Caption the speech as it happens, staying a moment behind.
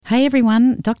Hey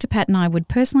everyone, Dr. Pat and I would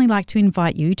personally like to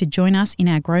invite you to join us in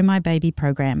our Grow My Baby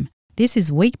program. This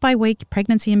is week-by-week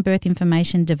pregnancy and birth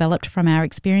information developed from our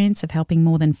experience of helping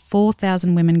more than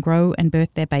 4,000 women grow and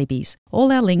birth their babies.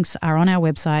 All our links are on our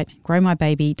website,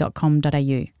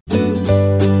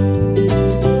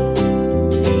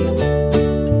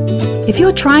 growmybaby.com.au. If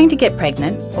you're trying to get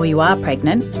pregnant, or you are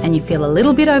pregnant, and you feel a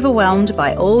little bit overwhelmed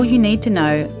by all you need to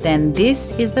know, then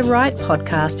this is the right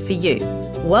podcast for you.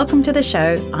 Welcome to the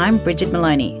show. I'm Bridget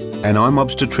Maloney. And I'm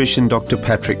obstetrician Dr.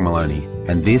 Patrick Maloney.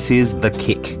 And this is The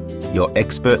Kick, your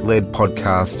expert-led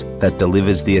podcast that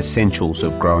delivers the essentials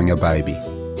of growing a baby.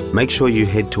 Make sure you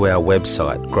head to our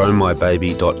website,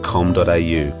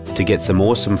 growmybaby.com.au, to get some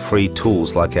awesome free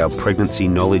tools like our pregnancy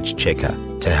knowledge checker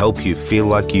to help you feel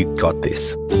like you got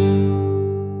this.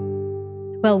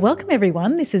 Well, welcome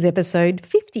everyone. This is episode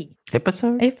 50.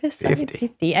 Episode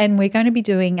 50. And we're going to be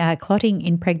doing clotting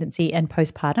in pregnancy and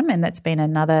postpartum, and that's been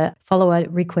another follower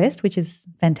request, which is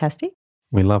fantastic.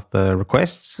 We love the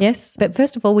requests. Yes. But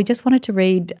first of all, we just wanted to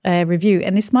read a review,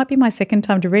 and this might be my second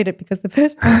time to read it because the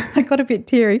first time I got a bit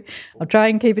teary. I'll try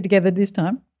and keep it together this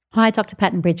time. Hi, Dr.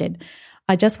 Pat and Bridget.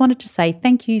 I just wanted to say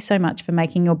thank you so much for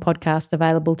making your podcast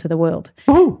available to the world.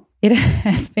 Ooh. It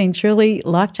has been truly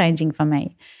life-changing for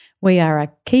me. We are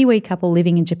a Kiwi couple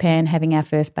living in Japan having our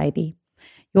first baby.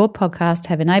 Your podcasts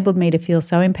have enabled me to feel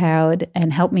so empowered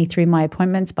and helped me through my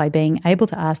appointments by being able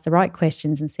to ask the right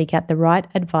questions and seek out the right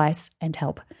advice and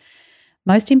help.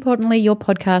 Most importantly, your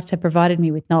podcasts have provided me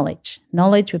with knowledge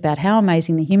about how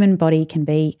amazing the human body can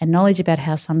be and knowledge about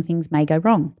how some things may go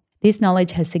wrong. This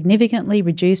knowledge has significantly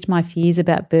reduced my fears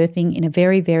about birthing in a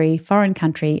very, very foreign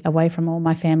country away from all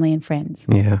my family and friends.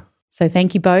 Yeah. So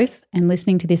thank you both, and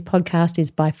listening to this podcast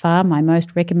is by far my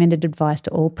most recommended advice to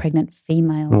all pregnant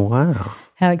females. Wow.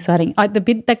 How exciting. The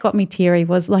bit that got me teary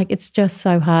was it's just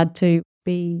so hard to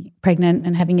be pregnant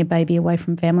and having a baby away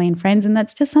from family and friends, and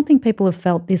that's just something people have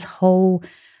felt this whole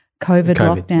COVID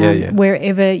lockdown. Yeah.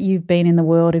 Wherever you've been in the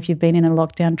world, if you've been in a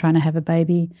lockdown trying to have a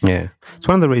baby. Yeah. It's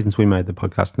one of the reasons we made the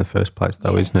podcast in the first place,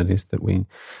 though, isn't it, is that we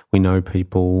know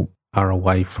people are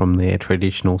away from their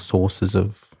traditional sources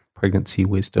of pregnancy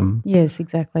wisdom. Yes,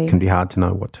 exactly. It can be hard to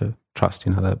know what to trust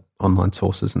in other online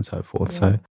sources and so forth.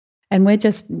 Yeah. And we're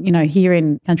just, here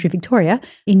in country Victoria,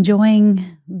 enjoying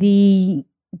the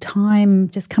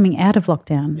time just coming out of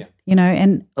lockdown,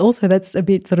 and also that's a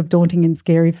bit sort of daunting and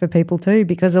scary for people too,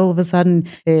 because all of a sudden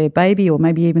their baby or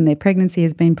maybe even their pregnancy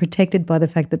has been protected by the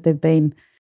fact that they've been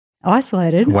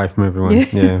isolated. Away from everyone,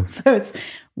 yeah. So it's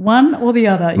one or the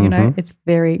other, it's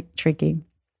very tricky.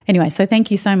 Anyway, so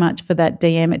thank you so much for that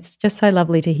DM. It's just so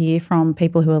lovely to hear from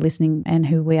people who are listening and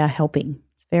who we are helping.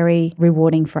 It's very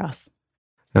rewarding for us.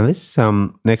 Now this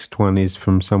next one is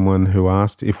from someone who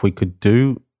asked if we could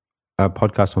do a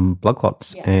podcast on blood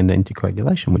clots and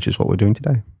anticoagulation, which is what we're doing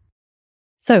today.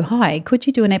 So, hi, could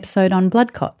you do an episode on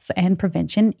blood clots and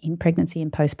prevention in pregnancy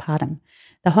and postpartum?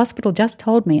 The hospital just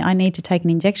told me I need to take an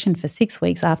injection for 6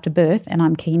 weeks after birth, and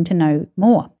I'm keen to know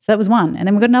more. So that was one. And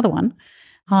then we've got another one.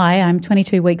 Hi, I'm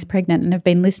 22 weeks pregnant and have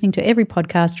been listening to every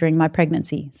podcast during my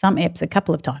pregnancy, some eps a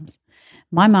couple of times.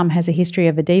 My mum has a history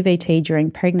of a DVT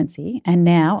during pregnancy, and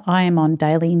now I am on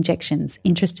daily injections.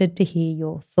 Interested to hear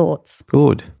your thoughts.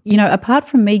 Good. Apart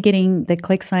from me getting the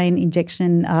Clexane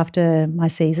injection after my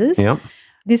Caesars,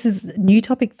 this is a new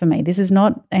topic for me. This is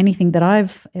not anything that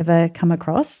I've ever come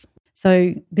across.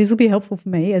 So this will be helpful for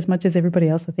me as much as everybody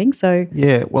else, I think. So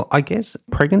yeah, well, I guess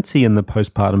pregnancy and the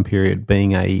postpartum period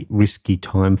being a risky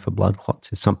time for blood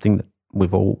clots is something that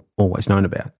we've always known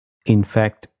about. In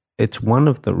fact, it's one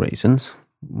of the reasons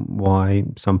why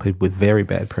some people with very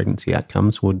bad pregnancy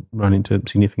outcomes would run into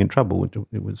significant trouble.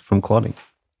 It was from clotting.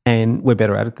 And we're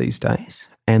better at it these days.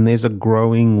 And there's a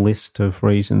growing list of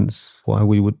reasons why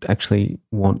we would actually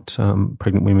want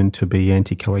pregnant women to be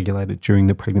anticoagulated during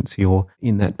the pregnancy or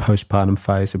in that postpartum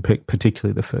phase,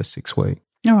 particularly the first 6 weeks.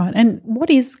 All right. And what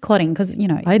is clotting? Because,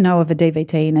 I know of a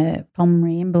DVT and a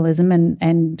pulmonary embolism,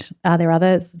 and are there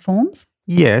other forms?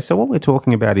 Yeah, so what we're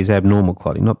talking about is abnormal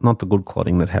clotting, not the good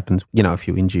clotting that happens, if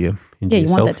you injure yourself. You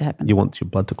want that to happen. You want your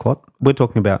blood to clot. We're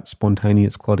talking about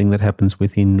spontaneous clotting that happens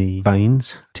within the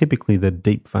veins, typically the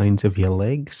deep veins of your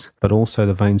legs, but also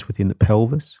the veins within the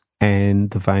pelvis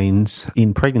and the veins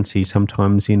in pregnancy,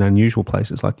 sometimes in unusual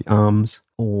places like the arms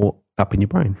or up in your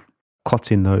brain.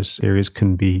 Clots in those areas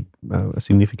can be a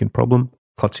significant problem.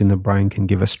 Clots in the brain can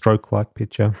give a stroke-like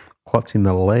picture. Clots in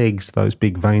the legs, those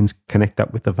big veins connect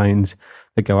up with the veins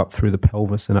that go up through the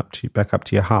pelvis and back up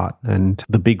to your heart. And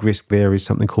the big risk there is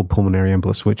something called pulmonary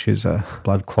embolus, which is a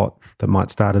blood clot that might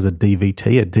start as a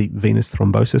DVT, a deep venous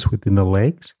thrombosis within the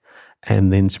legs,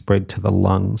 and then spread to the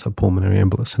lungs, a pulmonary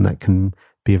embolus. And that can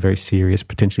be a very serious,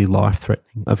 potentially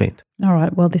life-threatening event. All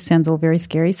right. Well, this sounds all very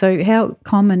scary. So how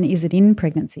common is it in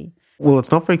pregnancy? Well,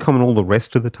 it's not very common all the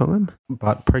rest of the time,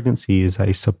 but pregnancy is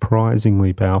a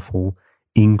surprisingly powerful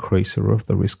increaser of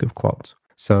the risk of clots.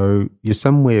 So you're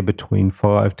somewhere between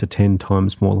 5 to 10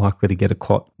 times more likely to get a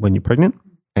clot when you're pregnant.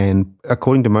 And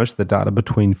according to most of the data,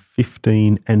 between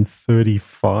 15 and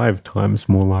 35 times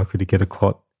more likely to get a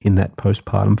clot in that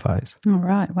postpartum phase. All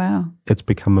right. Wow. It's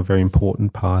become a very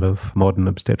important part of modern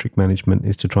obstetric management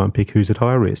is to try and pick who's at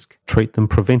high risk, treat them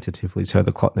preventatively so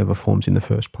the clot never forms in the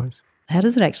first place. How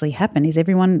does it actually happen? Is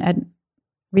everyone at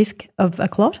risk of a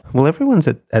clot? Well, everyone's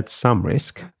at some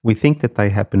risk. We think that they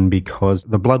happen because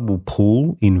the blood will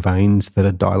pool in veins that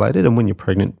are dilated. And when you're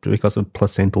pregnant, because of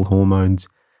placental hormones,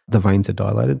 the veins are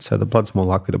dilated. So the blood's more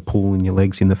likely to pool in your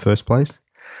legs in the first place.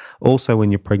 Also,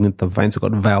 when you're pregnant, the veins have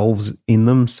got valves in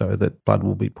them so that blood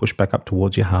will be pushed back up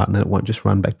towards your heart and then it won't just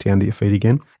run back down to your feet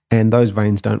again. And those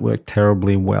veins don't work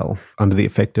terribly well under the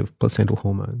effect of placental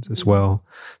hormones as well.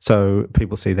 So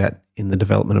people see that in the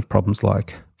development of problems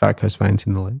like varicose veins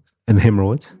in the legs and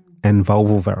hemorrhoids and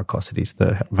vulval varicosities,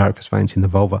 the varicose veins in the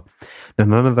vulva. Now,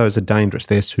 none of those are dangerous.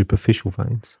 They're superficial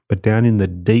veins. But down in the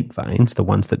deep veins, the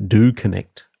ones that do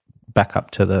connect back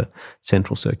up to the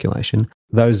central circulation,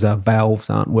 those valves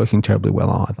aren't working terribly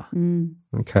well either.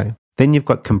 Okay. Then you've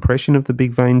got compression of the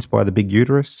big veins by the big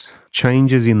uterus,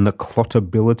 changes in the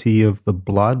clotability of the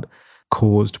blood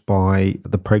caused by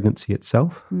the pregnancy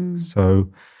itself. So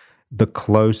the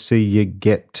closer you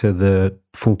get to the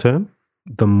full term,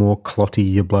 the more clotty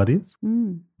your blood is.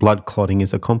 Blood clotting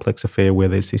is a complex affair where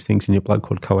there's these things in your blood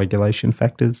called coagulation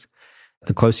factors.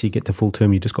 The closer you get to full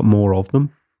term, you just got more of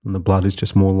them, and the blood is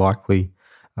just more likely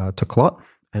to clot.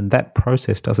 And that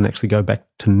process doesn't actually go back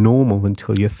to normal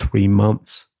until you're 3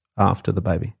 months after the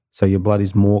baby. So your blood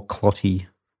is more clotty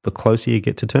the closer you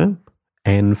get to term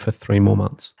and for 3 more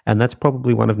months. And that's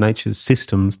probably one of nature's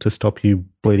systems to stop you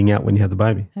bleeding out when you have the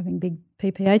baby. Having big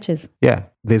PPHs. Yeah.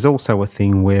 There's also a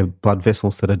thing where blood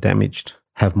vessels that are damaged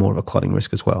have more of a clotting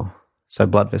risk as well. So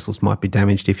blood vessels might be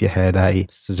damaged if you had a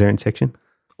cesarean section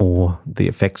or the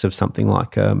effects of something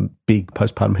like big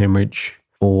postpartum hemorrhage,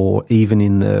 or even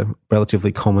in the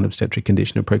relatively common obstetric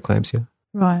condition of preeclampsia.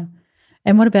 Right.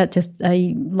 And what about just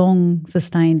a long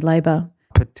sustained labour?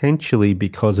 Potentially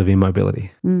because of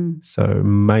immobility. So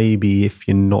maybe if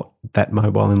you're not that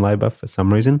mobile in labour for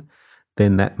some reason,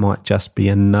 then that might just be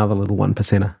another little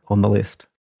 1%er on the list.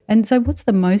 And so what's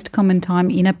the most common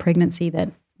time in a pregnancy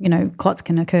that, clots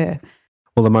can occur?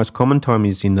 Well, the most common time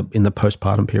is in the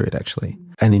postpartum period, actually.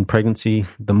 And in pregnancy,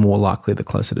 the more likely the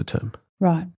closer to term.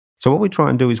 Right. So what we try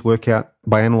and do is work out,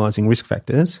 by analysing risk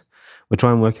factors, we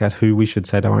try and work out who we should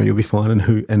say, don't worry, you'll be fine,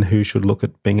 and who should look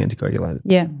at being anticoagulated.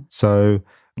 Yeah. So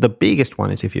the biggest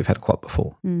one is if you've had a clot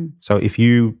before. So if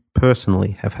you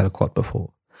personally have had a clot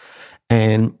before,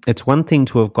 and it's one thing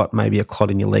to have got maybe a clot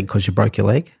in your leg because you broke your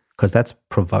leg, because that's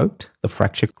provoked, the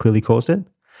fracture clearly caused it.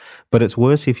 But it's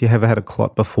worse if you have had a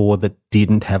clot before that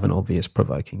didn't have an obvious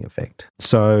provoking effect.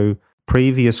 So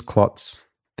previous clots,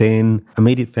 then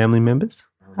immediate family members.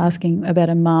 Asking about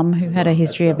a mum who had a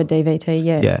history of a DVT,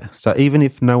 yeah. Yeah. So even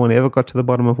if no one ever got to the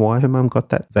bottom of why her mum got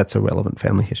that, that's a relevant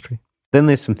family history. Then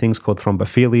there's some things called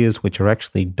thrombophilias, which are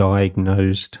actually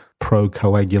diagnosed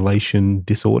procoagulation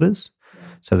disorders.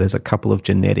 So there's a couple of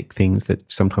genetic things that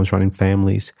sometimes run in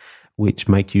families which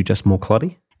make you just more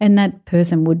clotty. And that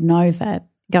person would know that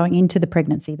going into the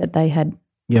pregnancy that they had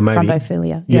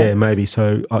thrombophilia. Yeah, maybe.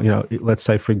 So, let's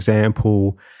say, for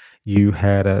example, you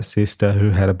had a sister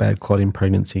who had a bad clot in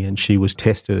pregnancy and she was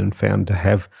tested and found to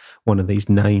have one of these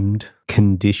named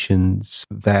conditions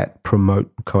that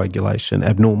promote coagulation,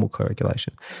 abnormal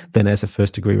coagulation. Then as a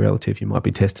first-degree relative, you might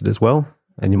be tested as well,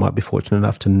 and you might be fortunate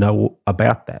enough to know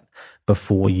about that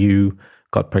before you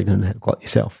got pregnant and had a clot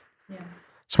yourself. Yeah.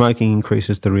 Smoking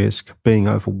increases the risk. Being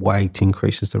overweight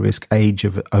increases the risk. Age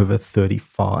of over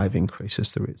 35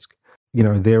 increases the risk.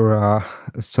 There are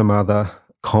some other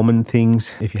common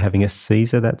things. If you're having a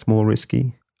Caesar, that's more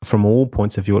risky. From all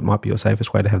points of view, it might be your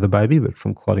safest way to have the baby, but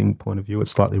from clotting point of view,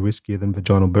 it's slightly riskier than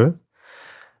vaginal birth.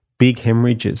 Big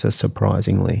hemorrhages are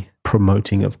surprisingly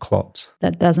promoting of clots.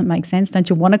 That doesn't make sense. Don't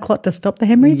you want a clot to stop the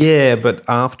hemorrhage? Yeah, but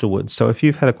afterwards. So if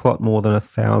you've had a clot more than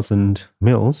 1,000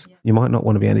 mils, you might not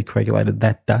want to be anticoagulated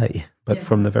that day. But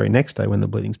from the very next day when the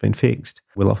bleeding's been fixed,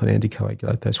 we'll often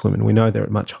anticoagulate those women. We know they're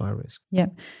at much higher risk. Yeah.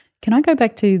 Can I go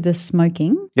back to the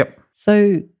smoking? Yep.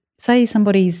 So say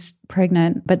somebody's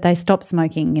pregnant, but they stopped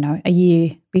smoking, a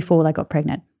year before they got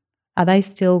pregnant. Are they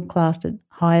still classed at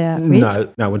higher risk?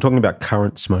 No, we're talking about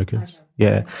current smokers. Okay.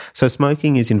 Yeah. So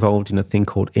smoking is involved in a thing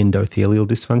called endothelial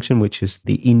dysfunction, which is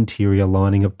the interior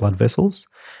lining of blood vessels.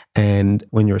 And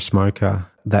when you're a smoker,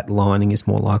 that lining is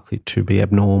more likely to be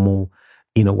abnormal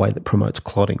in a way that promotes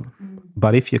clotting.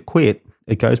 But if you quit,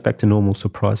 it goes back to normal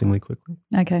surprisingly quickly.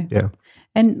 Okay. Yeah.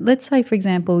 And let's say, for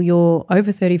example, you're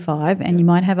over 35 and you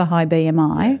might have a high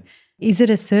BMI. Yeah. Is it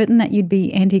a certain that you'd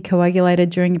be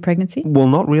anticoagulated during your pregnancy? Well,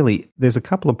 not really. There's a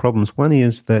couple of problems. One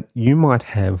is that you might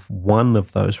have one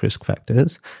of those risk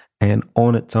factors and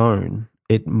on its own,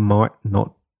 it might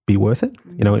not be worth it.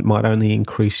 You know, it might only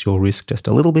increase your risk just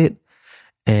a little bit,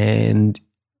 and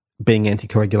being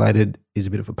anticoagulated is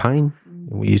a bit of a pain.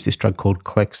 We use this drug called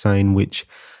Clotting, which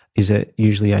is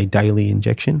usually a daily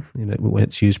injection, you know, when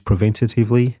it's used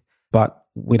preventatively. But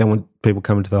we don't want people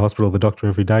coming to the hospital or the doctor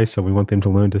every day, so we want them to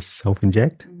learn to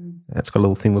self-inject. It's got a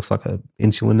little thing, looks like an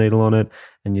insulin needle on it,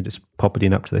 and you just pop it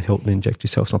in up to the hilt and inject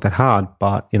yourself. It's not that hard,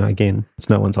 but, you know, again, it's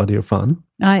no one's idea of fun.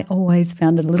 I always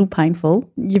found it a little painful.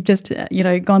 You've just,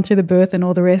 gone through the birth and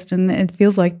all the rest, and it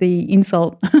feels like the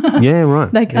insult. Yeah,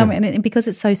 right. They come, and because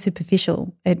it's so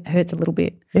superficial, it hurts a little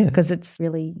bit because it's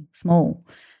really small.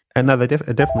 And no, it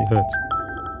definitely hurts.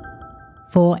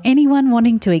 For anyone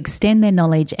wanting to extend their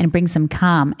knowledge and bring some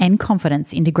calm and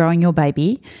confidence into growing your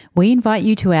baby, we invite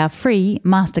you to our free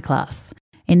masterclass.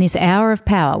 In this hour of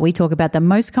power, we talk about the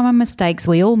most common mistakes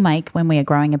we all make when we are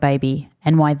growing a baby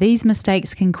and why these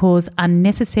mistakes can cause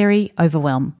unnecessary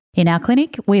overwhelm. In our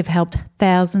clinic, we have helped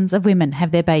thousands of women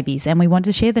have their babies, and we want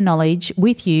to share the knowledge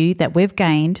with you that we've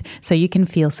gained so you can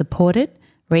feel supported,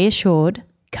 reassured,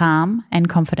 calm and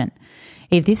confident.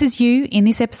 If this is you, in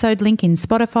this episode link in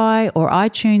Spotify or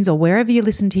iTunes or wherever you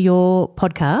listen to your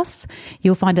podcasts,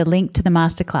 you'll find a link to the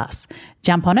masterclass.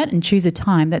 Jump on it and choose a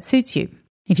time that suits you.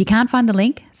 If you can't find the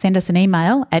link, send us an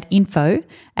email at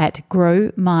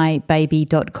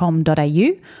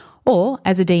info@growmybaby.com.au or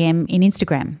as a DM in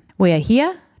Instagram. We are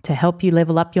here to help you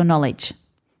level up your knowledge.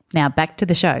 Now back to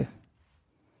the show.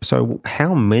 So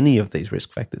how many of these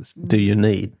risk factors do you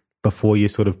need before you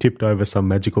sort of tipped over some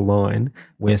magical line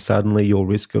where suddenly your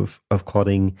risk of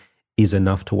clotting is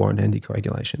enough to warrant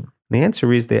anticoagulation? The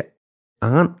answer is there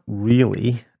aren't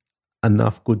really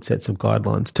enough good sets of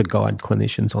guidelines to guide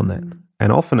clinicians on that.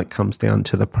 And often it comes down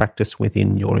to the practice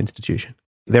within your institution.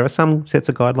 There are some sets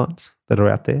of guidelines that are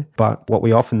out there, but what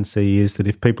we often see is that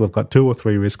if people have got 2 or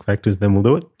 3 risk factors, then we'll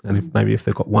do it. And if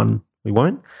they've got 1, we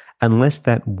won't, unless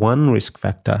that one risk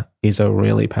factor is a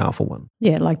really powerful one.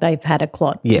 Yeah, like they've had a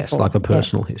clot. Yes, before. like a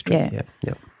personal history. Yeah.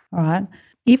 Yeah. All right.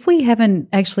 If we haven't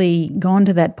actually gone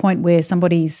to that point where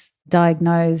somebody's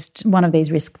diagnosed one of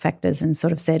these risk factors and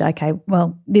sort of said, okay,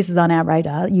 well, this is on our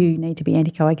radar, you need to be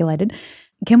anticoagulated,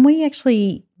 can we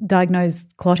actually diagnose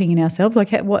clotting in ourselves? Like,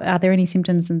 what are there any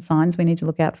symptoms and signs we need to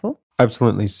look out for?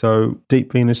 Absolutely. So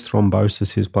deep venous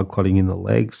thrombosis is blood clotting in the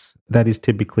legs. That is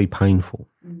typically painful.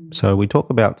 So we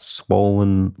talk about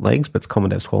swollen legs, but it's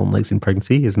common to have swollen legs in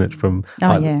pregnancy, isn't it? From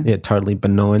totally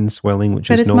benign swelling,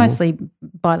 which is normal. But it's mostly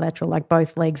bilateral, like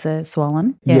both legs are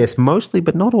swollen. Yeah. Yes, mostly,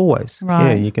 but not always. Right.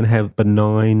 Yeah, you can have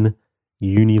benign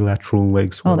unilateral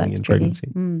leg swelling in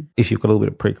pregnancy. If you've got a little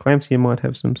bit of preeclampsia, you might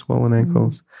have some swollen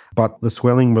ankles. But the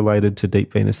swelling related to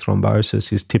deep venous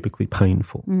thrombosis is typically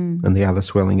painful, and the other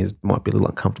swelling might be a little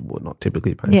uncomfortable, but not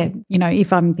typically painful. Yeah,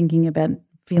 if I'm thinking about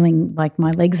feeling like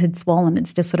my legs had swollen,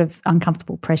 it's just sort of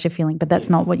uncomfortable pressure feeling, but that's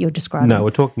not what you're describing. No, we're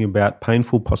talking about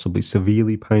painful, possibly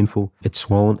severely painful. It's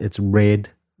swollen, it's red,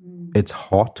 it's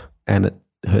hot, and it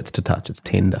hurts to touch. It's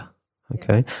tender.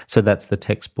 Okay, so that's the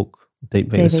textbook deep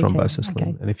venous thrombosis.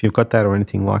 Okay. And if you've got that or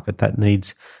anything like it, that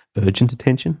needs urgent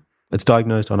attention. It's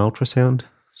diagnosed on ultrasound.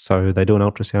 So they do an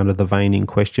ultrasound of the vein in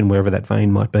question, wherever that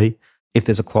vein might be. If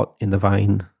there's a clot in the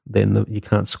vein, then you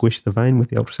can't squish the vein with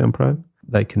the ultrasound probe.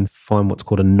 They can find what's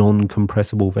called a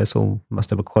non-compressible vessel, must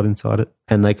have a clot inside it.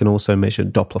 And they can also measure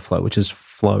Doppler flow, which is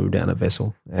flow down a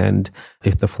vessel. And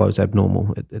if the flow's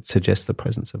abnormal, it suggests the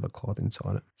presence of a clot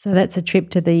inside it. So that's a trip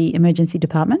to the emergency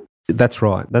department? That's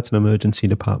right. That's an emergency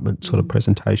department sort of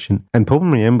presentation. And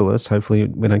pulmonary embolus, hopefully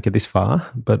we don't get this far,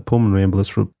 but pulmonary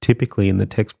embolus typically in the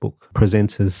textbook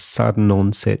presents as sudden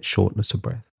onset shortness of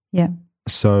breath. Yeah.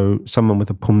 So someone with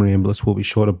a pulmonary embolus will be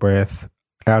short of breath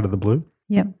out of the blue.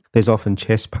 Yeah. There's often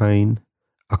chest pain,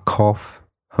 a cough,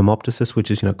 hemoptysis,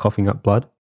 which is, coughing up blood,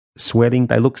 sweating,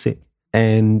 they look sick,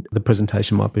 and the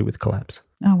presentation might be with collapse.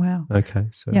 Oh, wow. Okay,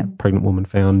 so pregnant woman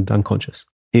found unconscious.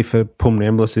 If a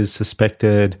pulmonary embolus is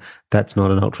suspected, that's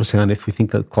not an ultrasound. If we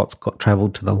think the clot's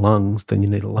travelled to the lungs, then you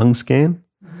need a lung scan.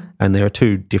 And there are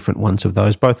 2 different ones of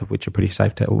those, both of which are pretty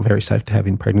safe to have, or very safe to have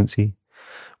in pregnancy.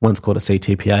 One's called a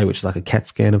CTPA, which is like a CAT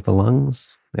scan of the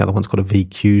lungs. The other one's called a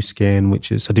VQ scan,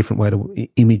 which is a different way to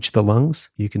image the lungs.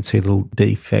 You can see a little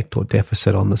defect or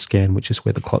deficit on the scan, which is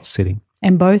where the clot's sitting.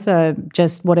 And both are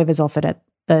just whatever's offered at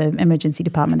the emergency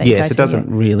department that you go to. Yes, it doesn't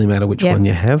really matter which one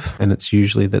you have, and it's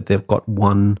usually that they've got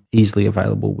one easily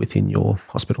available within your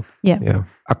hospital. Yeah.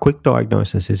 A quick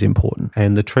diagnosis is important,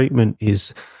 and the treatment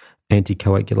is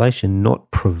anticoagulation, not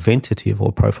preventative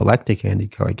or prophylactic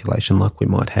anticoagulation like we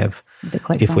might have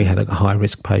if we had a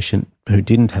high-risk patient who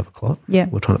didn't have a clot. Yeah.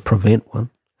 We're trying to prevent one.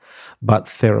 But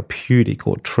therapeutic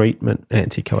or treatment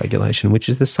anticoagulation, which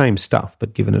is the same stuff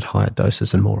but given at higher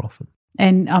doses and more often.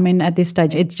 And, I mean, at this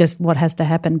stage, it's just what has to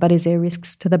happen. But is there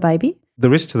risks to the baby? The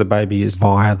risk to the baby is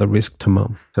via the risk to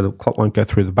mum. So the clot won't go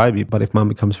through the baby, but if mum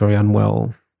becomes very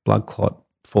unwell, blood clot,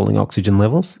 falling oxygen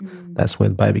levels, that's where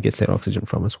the baby gets their oxygen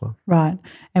from as well. Right.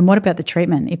 And what about the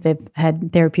treatment? If they've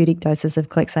had therapeutic doses of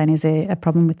Clotting, is there a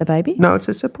problem with the baby? No, it's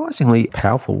a surprisingly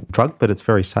powerful drug, but it's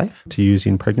very safe to use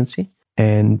in pregnancy.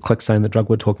 And Clotting, the drug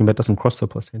we're talking about, doesn't cross the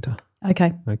placenta.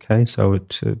 Okay, so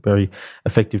it's a very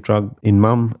effective drug in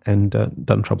mum and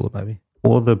doesn't trouble the baby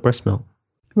or the breast milk.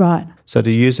 Right. So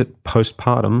to use it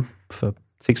postpartum for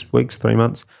 6 weeks, 3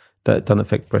 months, that doesn't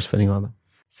affect breastfeeding either.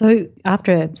 So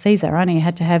after a Caesar, I only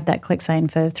had to have that Clotting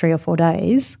for 3 or 4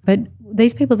 days. But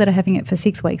these people that are having it for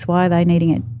 6 weeks, why are they needing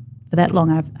it for that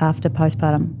long after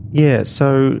postpartum? Yeah,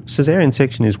 so caesarean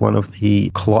section is one of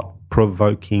the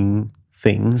clot-provoking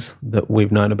things that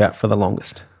we've known about for the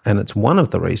longest. And it's one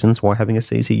of the reasons why having a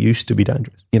Caesar used to be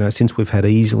dangerous. You know, since we've had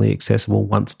easily accessible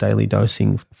once daily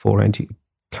dosing for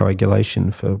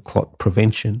anticoagulation for clot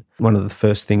prevention, one of the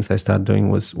first things they started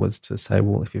doing was to say,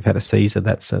 well, if you've had a Caesar,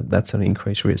 that's an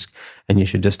increased risk, and you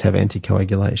should just have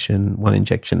anticoagulation, 1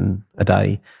 injection a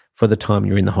day for the time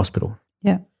you're in the hospital.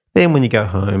 Yeah. Then when you go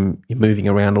home, you're moving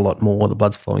around a lot more, the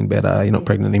blood's flowing better, you're not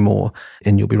pregnant anymore,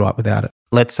 and you'll be right without it.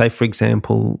 Let's say, for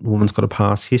example, the woman's got a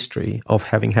past history of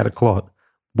having had a clot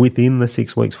within the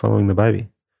 6 weeks following the baby,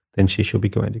 then she should be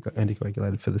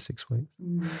anticoagulated for the 6 weeks.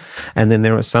 And then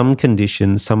there are some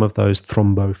conditions, some of those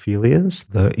thrombophilias,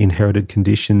 the inherited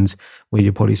conditions where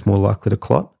your body's more likely to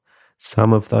clot,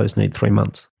 some of those need 3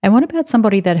 months. And what about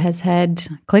somebody that has had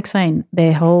Clotting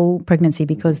their whole pregnancy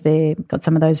because they've got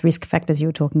some of those risk factors you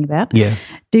were talking about? Yeah.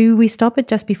 Do we stop it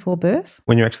just before birth?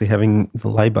 When you're actually having the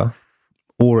labour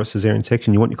or a caesarean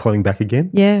section, you want your clotting back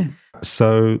again? Yeah.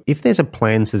 So if there's a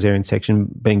planned caesarean section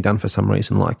being done for some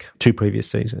reason, like 2 previous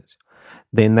Caesars,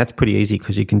 then that's pretty easy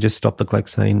because you can just stop the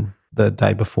Clotting the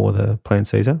day before the planned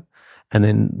Caesar, and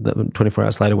then 24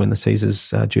 hours later when the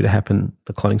Caesar's due to happen,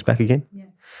 the clotting's back again. Yeah.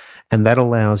 And that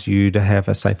allows you to have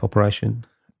a safe operation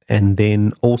and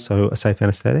then also a safe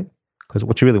anaesthetic, because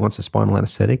what you really want is a spinal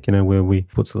anaesthetic, you know, where we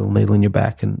puts a little needle in your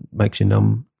back and makes you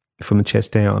numb from the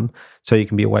chest down so you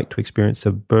can be awake to experience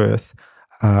a birth.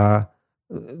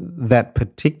 That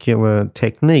particular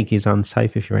technique is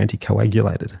unsafe if you're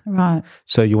anticoagulated. Right.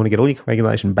 So you want to get all your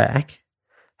coagulation back,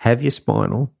 have your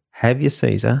spinal, have your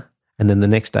Caesar, and then the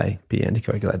next day be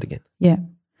anticoagulated again. Yeah.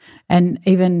 And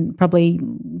even probably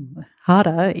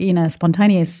harder in a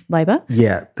spontaneous labour.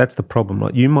 Yeah, that's the problem.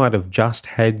 Like you might have just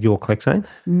had your Clotting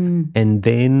and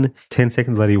then 10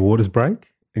 seconds later your waters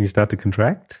break and you start to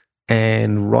contract.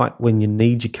 And right when you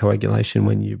need your coagulation,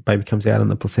 when your baby comes out and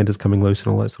the placenta's coming loose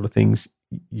and all those sort of things,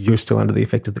 you're still under the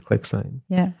effect of the Clotting.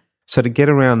 Yeah. So to get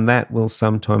around that, we'll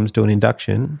sometimes do an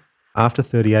induction after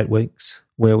 38 weeks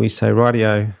where we say,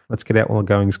 rightio, let's get out while the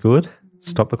going's good,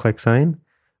 stop the Clotting,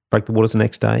 break the waters the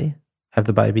next day, have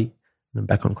the baby, and then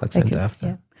back on Clotting the day after.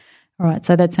 Yeah. All right,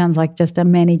 so that sounds like just a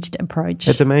managed approach.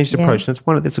 It's a managed approach, and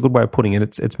it's a good way of putting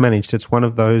it. It's managed. It's one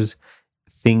of those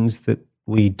things that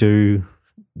we do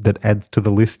that adds to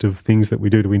the list of things that we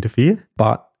do to interfere.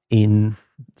 But in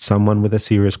someone with a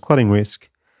serious clotting risk,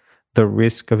 the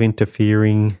risk of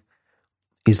interfering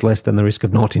is less than the risk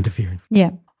of not interfering. Yeah.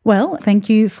 Well, thank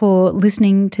you for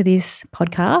listening to this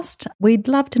podcast. We'd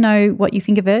love to know what you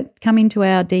think of it. Come into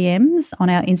our DMs on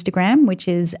our Instagram, which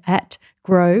is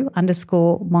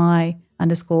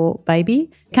 @grow_my_baby.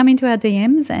 Come into our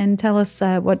DMs and tell us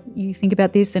what you think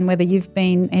about this and whether you've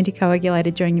been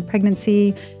anticoagulated during your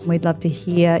pregnancy. We'd love to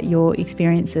hear your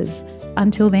experiences.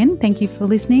 Until then, thank you for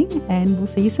listening and we'll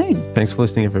see you soon. Thanks for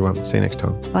listening, everyone. See you next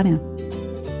time. Bye now.